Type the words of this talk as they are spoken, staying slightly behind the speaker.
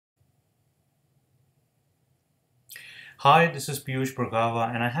Hi, this is Piyush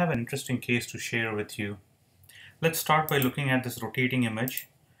Bhargava and I have an interesting case to share with you. Let's start by looking at this rotating image.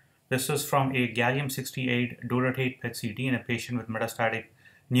 This is from a gallium-68 dotatate PET-CT in a patient with metastatic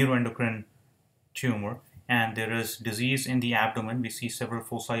neuroendocrine tumor, and there is disease in the abdomen. We see several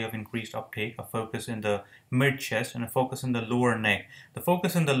foci of increased uptake, a focus in the mid-chest and a focus in the lower neck. The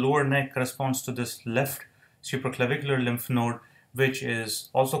focus in the lower neck corresponds to this left supraclavicular lymph node, which is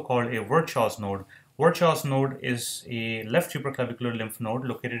also called a Virchows node. Virchows node is a left supraclavicular lymph node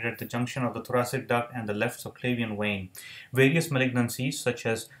located at the junction of the thoracic duct and the left subclavian vein. Various malignancies such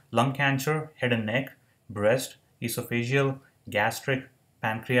as lung cancer, head and neck, breast, esophageal, gastric,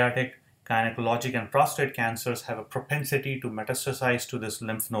 pancreatic, gynecologic, and prostate cancers have a propensity to metastasize to this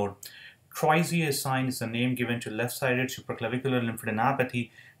lymph node. Troisier sign is the name given to left-sided supraclavicular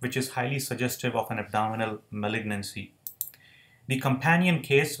lymphadenopathy, which is highly suggestive of an abdominal malignancy. The companion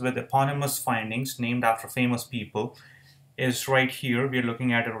case with eponymous findings named after famous people is right here. We are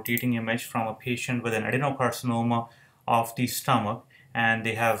looking at a rotating image from a patient with an adenocarcinoma of the stomach, and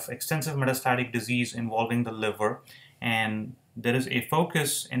they have extensive metastatic disease involving the liver, and there is a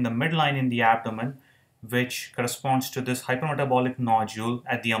focus in the midline in the abdomen which corresponds to this hypermetabolic nodule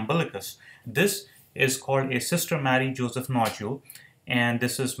at the umbilicus. This is called a Sister Mary Joseph nodule, and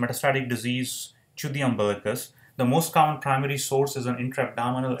this is metastatic disease to the umbilicus. The most common primary source is an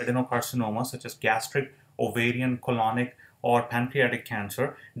intra-abdominal adenocarcinoma such as gastric, ovarian, colonic, or pancreatic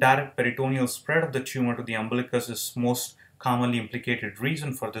cancer. Direct peritoneal spread of the tumor to the umbilicus is most commonly implicated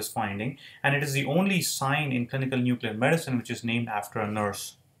reason for this finding, and it is the only sign in clinical nuclear medicine which is named after a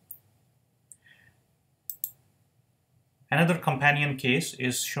nurse. Another companion case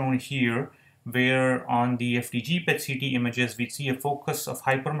is shown here, where on the FDG PET-CT images we see a focus of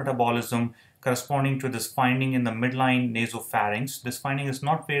hypermetabolism corresponding to this finding in the midline nasopharynx. This finding is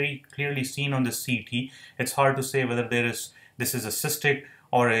not very clearly seen on the CT. It's hard to say whether this is a cystic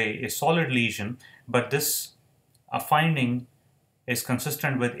or a solid lesion, but this finding is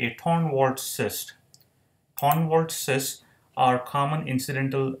consistent with a Tornwaldt cyst. Tornwaldt cysts are common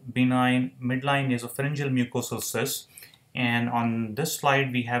incidental benign midline nasopharyngeal mucosal cysts. And on this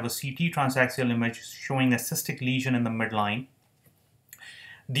slide, we have a CT transaxial image showing a cystic lesion in the midline.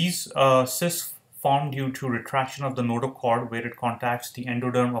 These cysts form due to retraction of the notochord where it contacts the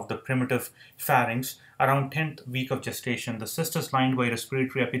endoderm of the primitive pharynx around 10th week of gestation. The cyst is lined by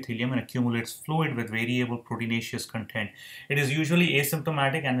respiratory epithelium and accumulates fluid with variable proteinaceous content. It is usually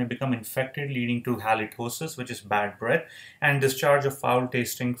asymptomatic and may become infected, leading to halitosis, which is bad breath, and discharge of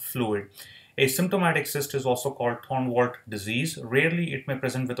foul-tasting fluid. A symptomatic cyst is also called Tornwaldt disease. Rarely it may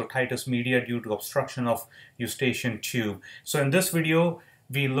present with otitis media due to obstruction of eustachian tube. So in this video,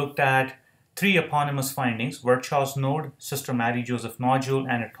 we looked at 3 eponymous findings: Virchows node, Sister Mary Joseph nodule,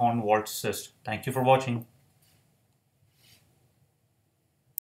 and a Tornwaldt cyst. Thank you for watching.